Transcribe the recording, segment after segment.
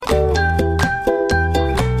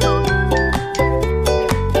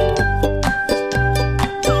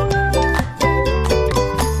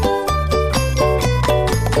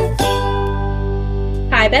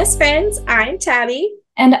Tabby.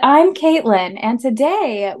 And I'm Caitlin, and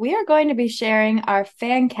today we are going to be sharing our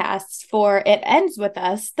fan casts for It Ends With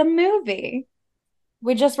Us, the movie.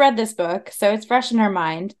 We just read this book, so it's fresh in our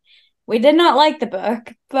mind. We did not like the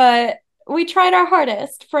book, but we tried our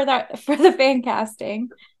hardest for the fan casting.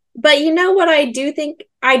 But you know what I do think?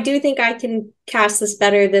 I do think I can cast this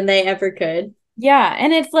better than they ever could. Yeah,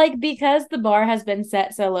 and it's like because the bar has been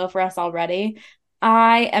set so low for us already,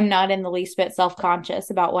 I am not in the least bit self-conscious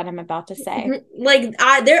about what I'm about to say. Like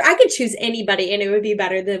I could choose anybody and it would be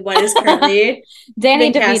better than what is currently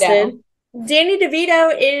Danny been DeVito. casted. Danny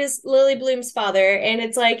DeVito is Lily Bloom's father, and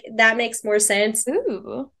it's like that makes more sense,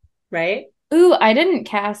 Ooh. right? Ooh, I didn't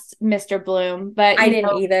cast Mr. Bloom, but I didn't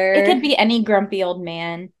it could either. be any grumpy old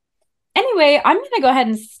man. Anyway, I'm gonna go ahead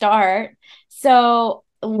and start. So,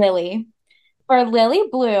 Lily. For Lily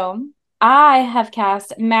Bloom, I have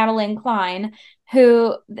cast Madeline Klein,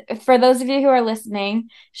 who, for those of you who are listening,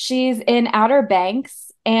 she's in Outer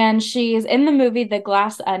Banks and she's in the movie The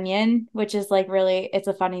Glass Onion, which is like really, it's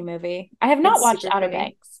a funny movie. I have not It's watched super Outer funny.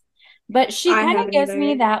 Banks, but she I kind of haven't gives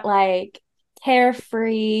me either. that like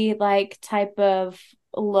carefree, like type of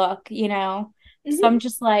look, you know? So I'm Mhm.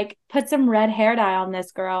 just like, put some red hair dye on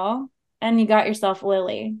this girl, and you got yourself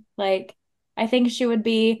Lily. Like, I think she would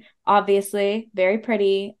be obviously very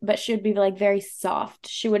pretty, but she would be like very soft.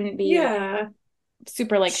 She wouldn't be like Yeah.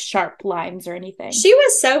 super like Sh- sharp lines or anything. She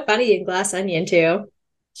was so funny in Glass Onion too.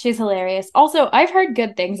 She's hilarious. Also, I've heard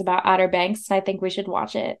good things about Outer Banks, and I think we should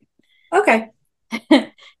watch it. Okay.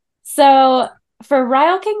 So for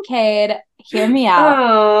Ryle Kincaid, hear me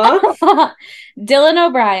out. Aww. Dylan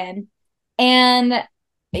O'Brien. And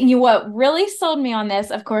what really sold me on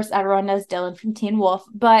this, of course, everyone knows Dylan from Teen Wolf,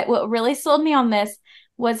 but what really sold me on this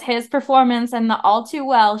was his performance in the All Too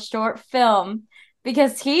Well short film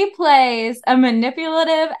because he plays a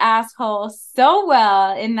manipulative asshole so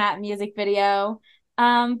well in that music video. But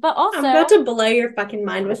I'm also about to blow your fucking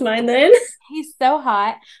mind with mine then. he's so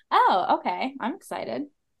hot. Oh, okay. I'm excited.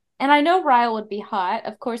 And I know Ryle would be hot.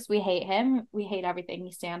 Of course, we hate him. We hate everything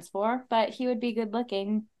he stands for, but he would be good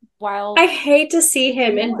looking I while hate to see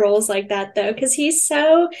him doing in more. roles like that though, because he's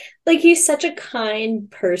such a kind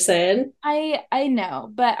person. I know,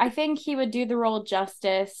 but I think he would do the role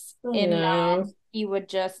justice Oh in that no. he would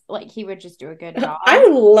just do a good job. I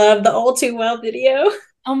love the All Too Well video.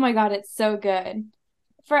 Oh my God, it's so good.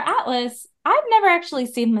 For Atlas, I've never actually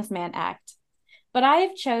seen this man act, but I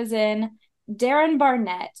have chosen Darren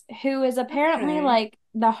Barnett, who is apparently Okay. like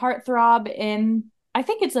the heartthrob in, I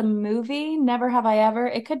think it's a movie, Never Have I Ever.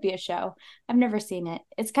 It could be a show. I've never seen it.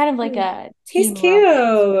 It's kind of like Hmm. a He's teen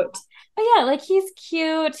romance. cute. But yeah, like he's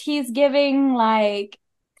cute. He's giving like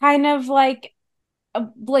kind of like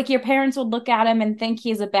your parents would look at him and think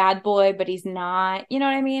he's a bad boy, but he's not. You know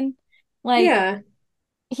what I mean? Like Yeah.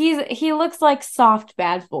 he looks like soft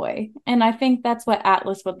bad boy, and I think that's what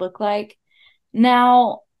Atlas would look like.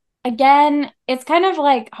 Now, again, it's kind of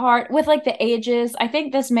like hard with like the ages. I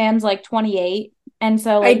think this man's like 28, and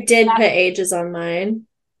so I like did that. put ages on mine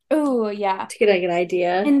Oh yeah. to get a good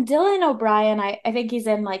idea. And Dylan O'Brien, I think he's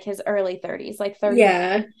in like his early 30s, like 30,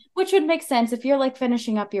 Yeah. which would make sense if you're like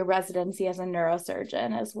finishing up your residency as a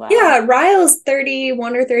neurosurgeon as well. Yeah, Ryle's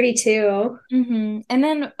 31 or 32. And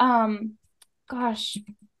then gosh,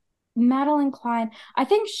 Madeline Klein, I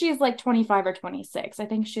think she's like 25 or 26. I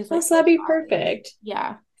think she's Oh, like so close that'd be by. perfect.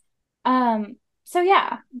 Yeah. So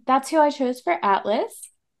yeah, that's who I chose for Atlas.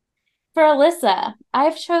 For Alyssa,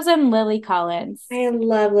 I've chosen Lily Collins. I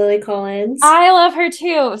love Lily Collins. I love her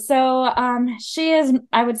too. So, she is,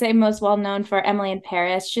 I would say, most well known for Emily in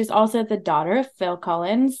Paris. She's also the daughter of Phil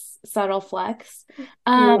Collins, subtle flex.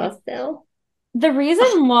 I Um, love Phil. the Oh,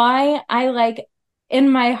 reason why I like, in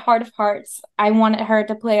my heart of hearts, I wanted her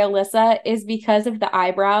to play Alyssa is because of the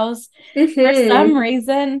eyebrows. For some mm-hmm.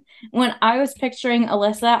 reason, when I was picturing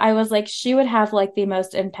Alyssa, I was like, she would have like the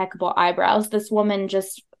most impeccable eyebrows. This woman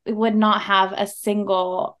just would not have a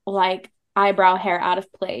single like eyebrow hair out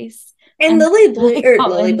of place. And And Lily Blue Lily or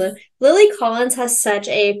Lily Blue. Collins, Lily Collins has such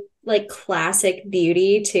a like classic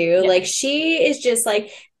beauty too. yeah. Like she is just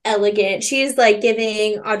like elegant. She's like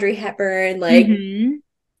giving Audrey Hepburn like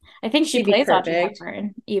I think she she'd be plays Audrey perfect.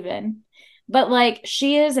 Hepburn even. But like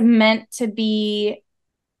she is meant to be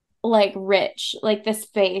like rich. Like this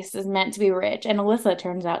face is meant to be rich, and Alyssa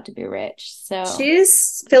turns out to be rich. So,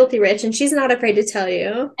 She's filthy rich and she's not afraid to tell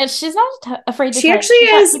you. and she's not afraid to She tell you. actually She's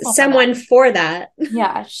got has people for that. someone for that.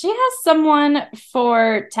 Yeah, she has someone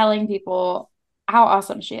for telling people how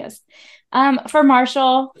awesome she is. For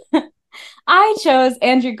Marshall, I chose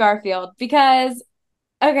Andrew Garfield because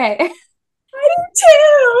okay, I do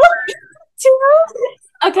too.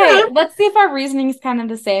 too. Okay, let's see if our reasoning is kind of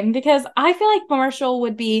the same because I feel like Marshall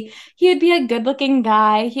he would be a good-looking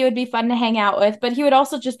guy. He would be fun to hang out with, but he would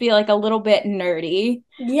also just be like a little bit nerdy.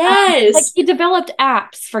 Like Yes. he developed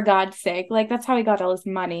apps for God's sake. Like that's how he got all his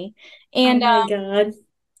money. Oh And my God.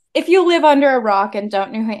 if you live under a rock and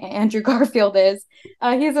don't know who Andrew Garfield is,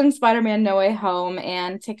 he's in Spider-Man No Way Home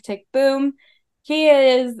and Tick Tick Boom. He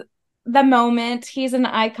is the moment. He's an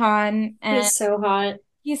icon and He's so hot.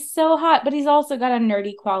 he's so hot, but he's also got a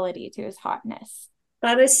nerdy quality to his hotness.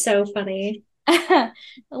 That is so funny.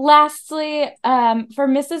 Lastly, for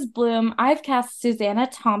Mrs. Bloom, I've cast Susanna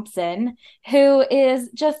Thompson, who is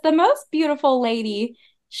just the most beautiful lady.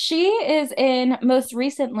 She is in most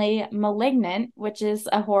recently Malignant, which is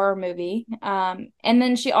a horror movie. And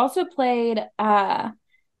then she also played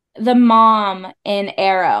the mom in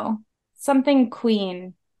Arrow, something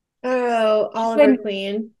Queen. Oh, She Oliver played,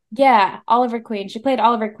 Queen. yeah, Oliver Queen. She played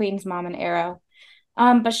Oliver Queen's mom in Arrow.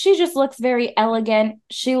 But she just looks very elegant.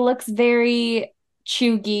 She looks very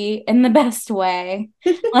chuggy in the best way.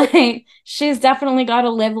 Like she's definitely got a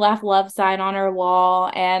live, laugh, love sign on her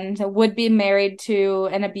wall and would be married to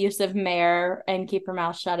an abusive mayor and keep her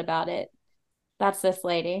mouth shut about it. That's this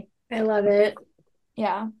lady. I love it.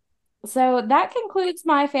 Yeah. So that concludes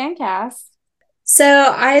my fan cast. So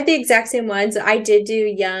I had the exact same ones. I did do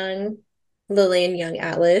young Lily and young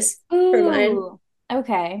Atlas for mine. Ooh,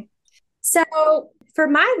 okay. So for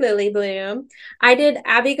my Lily Bloom, I did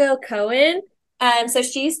Abigail Cohen. So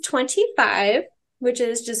she's 25, which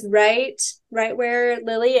is just right where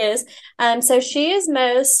Lily is. So she is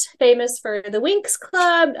most famous for the Winx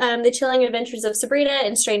Club, The Chilling Adventures of Sabrina,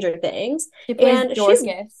 and Stranger Things. She plays And she's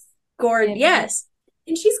Dorcas. gorgeous. Yes.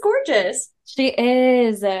 And she's gorgeous. She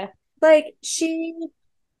is. Like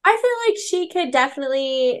I feel like she could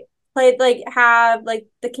definitely play like have like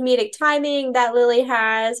the comedic timing that Lily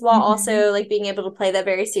has while Mhm. also like being able to play that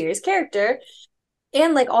very serious character.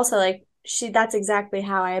 And like also like that's exactly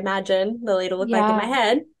how I imagine Lily to look like in my Yeah.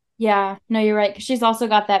 head. Yeah, no, you're right. 'Cause she's also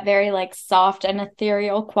got that very like soft and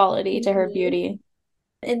ethereal quality to her Mhm. beauty.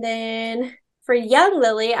 And then for young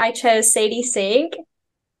Lily, I chose Sadie Sink.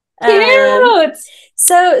 Um, Cute.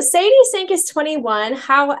 so Sadie Sink is 21.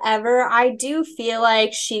 However, I do feel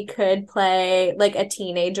like she could play like a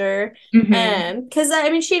teenager. Hmm. Because I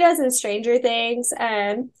mean she does in Stranger Things.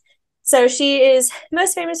 So she is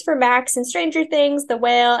most famous for Max in Stranger Things, The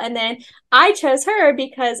Whale, and then I chose her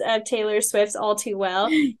because of Taylor Swift's All Too Well.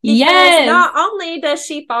 Because Yes. not only does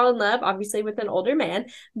she fall in love, obviously, with an older man,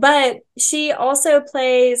 but she also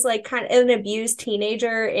plays like kind of an abused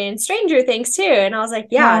teenager in Stranger Things too. And I was like,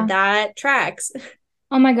 yeah, Yeah. that tracks.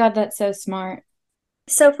 Oh my God, that's so smart.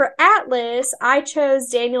 So for Atlas, I chose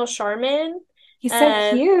Daniel Sharman. He's so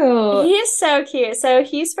Um, cute. he is so cute. So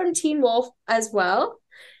he's from Teen Wolf as well.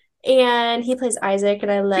 And he plays Isaac,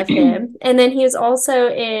 and I love him. And then he was also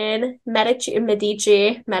in Medici.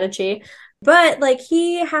 But like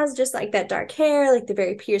he has just like that dark hair, like the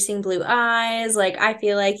very piercing blue eyes. Like I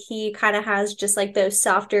feel like he kind of has just like those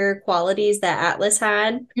softer qualities that Atlas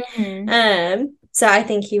had. Hmm. So I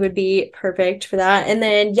think he would be perfect for that. And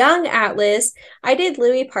then young Atlas, I did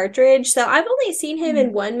Louis Partridge. So I've only seen him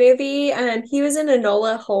in one movie. He was in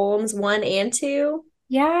Enola Holmes 1 and 2.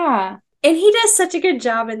 Yeah. And he does such a good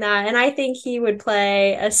job in that. And I think he would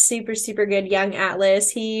play a super, super good young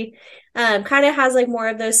Atlas. He kind of has like more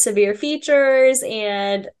of those severe features.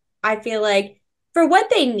 And I feel like for what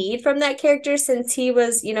they need from that character, since he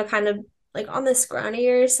was, kind of like on the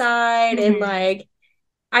scrawnier side, and Hmm. like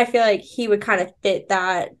I feel like he would kind of fit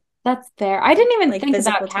that That's fair. I didn't even like think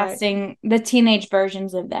physical about type. casting the teenage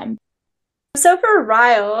versions of them. So for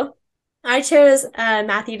Ryle, I chose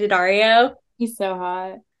Matthew Daddario. He's so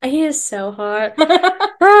hot. He is so hot.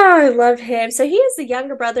 Oh, I love him. So he is the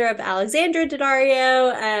younger brother of Alexandra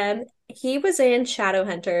Daddario. He was in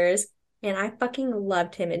Shadowhunters, and I fucking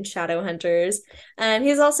loved him in Shadowhunters. He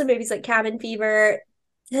was also movies like Cabin Fever.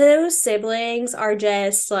 Those siblings are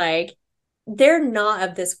just like they're not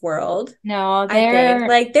of this world, No, I think.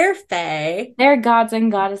 Like they're fae. they're gods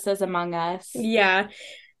and goddesses among us. Yeah.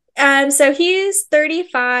 So he's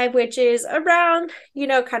 35, which is around,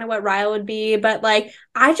 kind of what Ryle would be, but like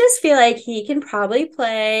I just feel like he can probably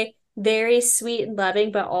play very sweet and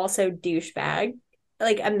loving, but also douchebag.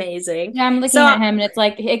 Like amazing. Yeah, I'm looking So at him and it's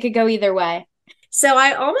like it could go either way. so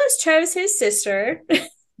I almost chose his sister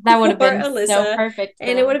That would for have been so Alyssa, perfect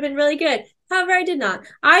and it would though. have been really good. However, I did not.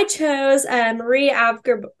 I chose Marie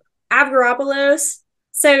Avgeropoulos.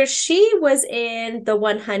 So she was in the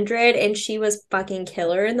 100, and she was fucking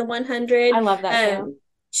killer in the 100. I love that show.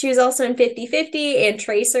 She was also in 50/50 and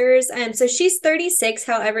Tracers. So she's 36.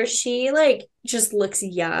 However, she like just looks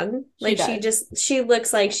young. She Like does. she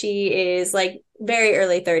looks like she is like very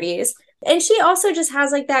early 30s. And she also just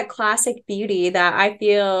has like that classic beauty that I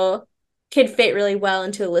feel could fit really well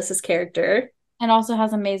into Alyssa's character. And also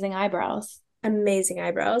has amazing eyebrows. Amazing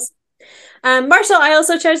eyebrows. Marshall, I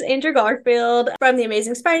also chose Andrew Garfield from The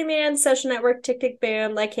Amazing Spider-Man, Social Network, Tick Tick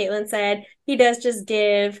Boom. Like Caitlin said, he does just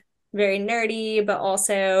give very nerdy, but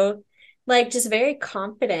also like just very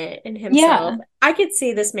confident in himself. Yeah. I could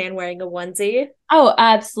see this man wearing a onesie Oh,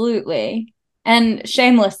 absolutely. And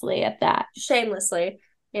shamelessly at that. shamelessly.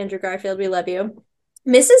 Andrew Garfield, we love you.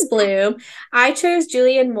 Mrs. Bloom, I chose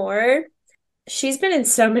Julianne Moore. She's been in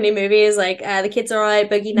so many movies, like The Kids Are Alright,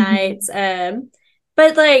 Boogie Mhm. Nights.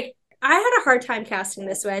 But like I had a hard time casting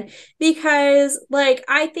this one because like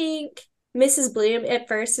I think Mrs. Bloom at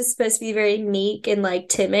first is supposed to be very meek and like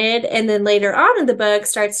timid, and then later on in the book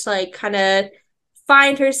starts to like kind of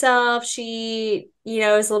find herself. She,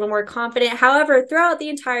 is a little more confident. However, throughout the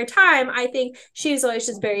entire time, I think she was always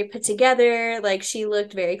just very put together. Like she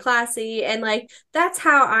looked very classy, and like that's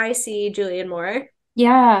how I see Julianne Moore.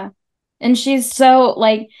 Yeah. And she's so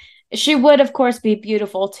like she would of course be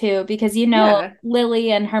beautiful too because Yeah.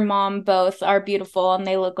 Lily and her mom both are beautiful and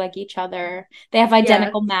they look like each other. They have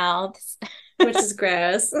Yeah, identical mouths. which is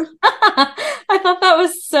gross. I thought that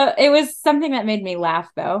was so it was something that made me laugh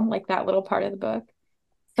though, like that little part of the book.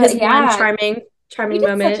 His But one yeah, you charming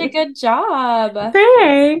did such a moment. good job.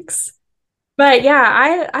 Thanks. But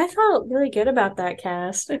yeah, I felt really good about that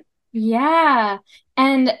cast. Yeah.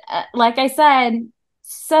 And like I said,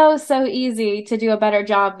 so easy to do a better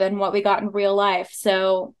job than what we got in real life.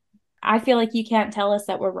 So I feel like you can't tell us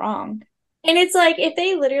that we're wrong. And it's like if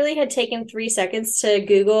they literally had taken 3 seconds to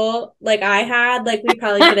Google like I had, like we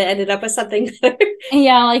probably could have ended up with something better.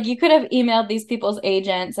 Yeah, like you could have emailed these people's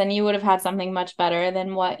agents and you would have had something much better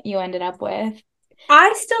than what you ended up with.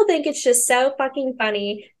 I still think it's just so fucking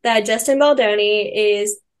funny that Justin Baldoni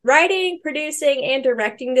is writing, producing, and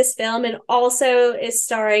directing this film and also is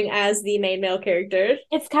starring as the main male character.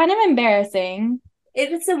 It's kind of embarrassing.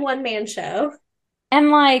 It's a one-man show. And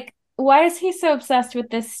like, why is he so obsessed with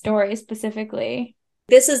this story specifically?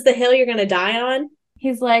 This is the hill you're gonna die on.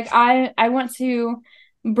 He's like, I want to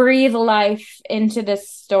breathe life into this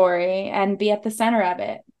story and be at the center of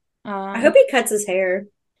it. I hope Um, he cuts his hair.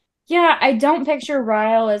 yeah, I don't picture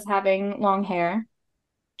Ryle as having long hair.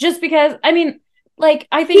 Just because, I mean, like,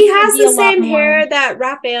 I think He he would has be the a lot same more, hair that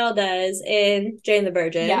Raphael does in Jane the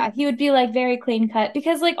yeah, Virgin. he would be like very clean cut.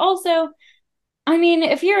 Because, like, also, I mean,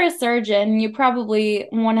 if you're a surgeon, you probably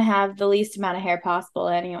want to have the least amount of hair possible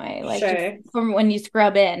anyway, like just Sure. from when you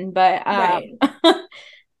scrub in. But Right.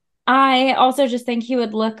 I also just think he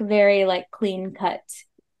would look very like clean cut,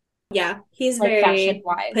 Yeah, he's like fashion very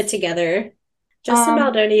put wise. together. Justin Um,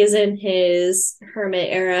 Baldoni is in his hermit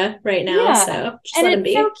era right now, yeah, so just and let him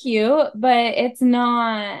it's so be. cute, but it's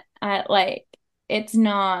not like it's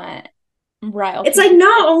not Ryle It's like P.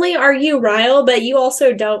 not only are you Ryle, but you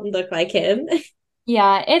also don't look like him.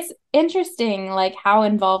 Yeah, it's interesting like how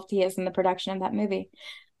involved he is in the production of that movie.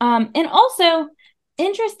 And also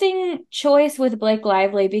interesting choice with Blake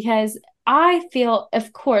Lively because I feel,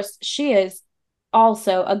 of course, she is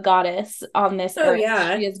also a goddess on this Oh earth. She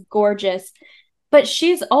yeah. is gorgeous, but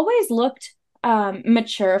she's always looked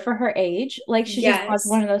mature for her age. Like she just has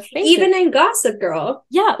one Yes. of those faces. Even in Gossip Girl.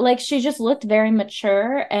 Yeah, like she just looked very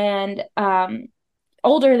mature and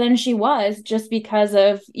older than she was just because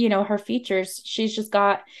of, her features. She's just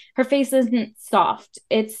got her face isn't soft.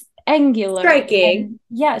 It's angular. Striking. And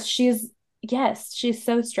yes, she's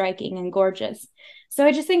so striking and gorgeous. So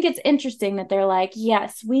I just think it's interesting that they're like,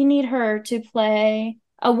 yes, we need her to play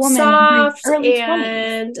a woman in her Soft early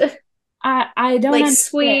 20s. and I don't like understand.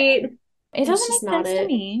 sweet. It It's doesn't just make not sense to it.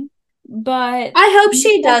 me, but I hope maybe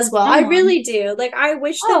she that's does well. I someone. really do. Like I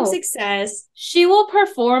wish them Oh, success. she will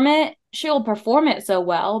perform it. She'll perform it so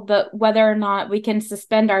well, but whether or not we can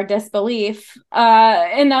suspend our disbelief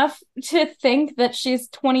enough to think that she's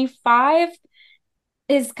 25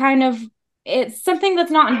 is kind of it's something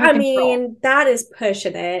that's not in her I control. mean, that is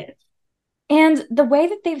pushing it. And the way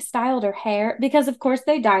that they've styled her hair, because of course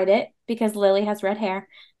they dyed it because Lily has red hair,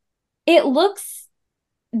 it looks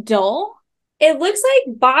dull. It looks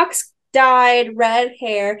like box dyed red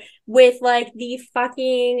hair with like the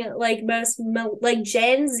fucking like like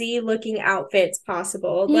Gen Z looking outfits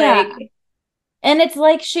possible. Yeah. Like And it's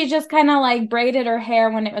like she just kind of like braided her hair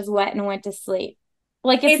when it was wet and went to sleep.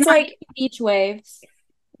 Like it's it's not like beach waves.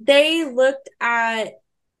 they looked at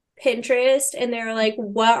Pinterest and they were like,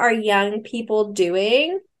 what are young people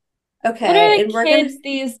doing? What are Okay, the and we're gonna kids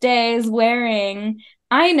these days wearing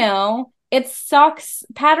I know. It's socks,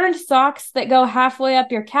 patterned socks that go halfway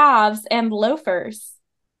up your calves and loafers.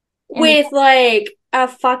 And With like a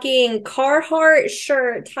fucking Carhartt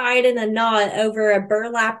shirt tied in a knot over a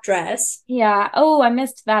burlap dress. yeah. Oh, I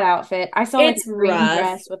missed that outfit. I saw like a It's green rough.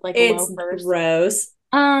 dress with like It's loafers. gross.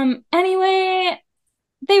 Anyway,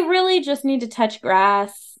 they really just need to touch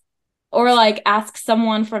grass or like ask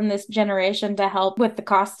someone from this generation to help with the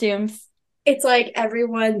costumes. It's like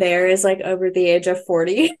everyone there is like over the age of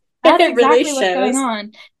 40. That's It really exactly what's going shows.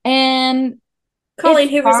 on. And Colleen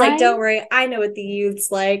it's Hoover's like, fine. don't worry, I know what the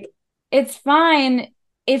youth's like. It's fine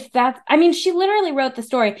if that's, I mean, she literally wrote the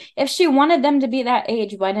story. If she wanted them to be that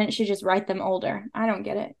age, why didn't she just write them older? I don't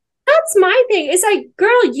get it. That's my thing. It's like,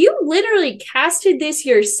 girl, you literally casted this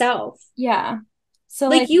yourself. Yeah. So,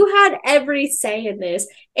 Like like, you had every say in this,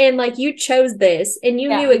 and like you chose this, and you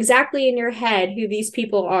knew yeah, exactly in your head who these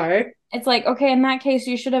people are. it's like, okay, in that case,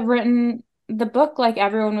 you should have written the book like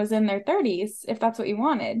everyone was in their 30s if that's what you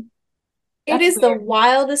wanted. It That's is the weird.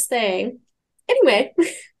 wildest thing. Anyway,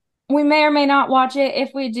 We may or may not watch it.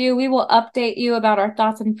 If we do, we will update you about our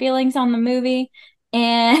thoughts and feelings on the movie.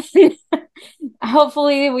 And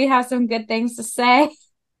hopefully, we have some good things to say.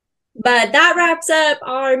 but that wraps up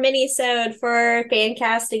our mini-sode for fan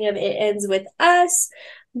casting of It Ends With Us.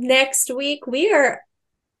 Next week, we are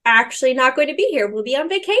actually not going to be here. We'll be on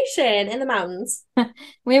vacation in the mountains.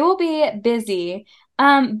 We will be busy.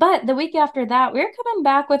 But the week after that, we're coming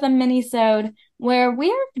back with a mini-sode where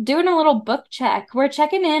we're doing a little book check. We're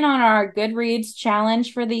checking in on our Goodreads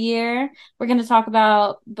challenge for the year. We're going to talk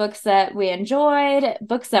about books that we enjoyed,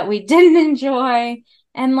 books that we didn't enjoy,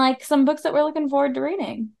 and like some books that we're looking forward to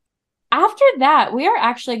reading. After that, we are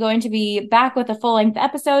actually going to be back with a full-length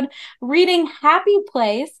episode reading Happy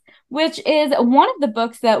Place, which is one of the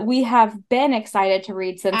books that we have been excited to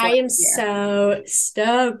read since I last am year. so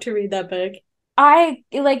stoked to read that book. I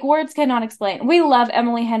like words cannot explain. We love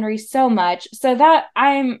Emily Henry so much. So that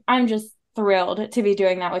I'm just thrilled to be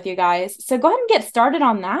doing that with you guys. So go ahead and get started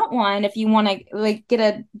on that one if you want to like get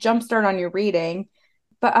a jump start on your reading.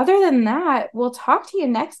 But other than that, we'll talk to you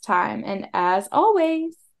next time. And as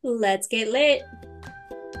always, Let's get lit.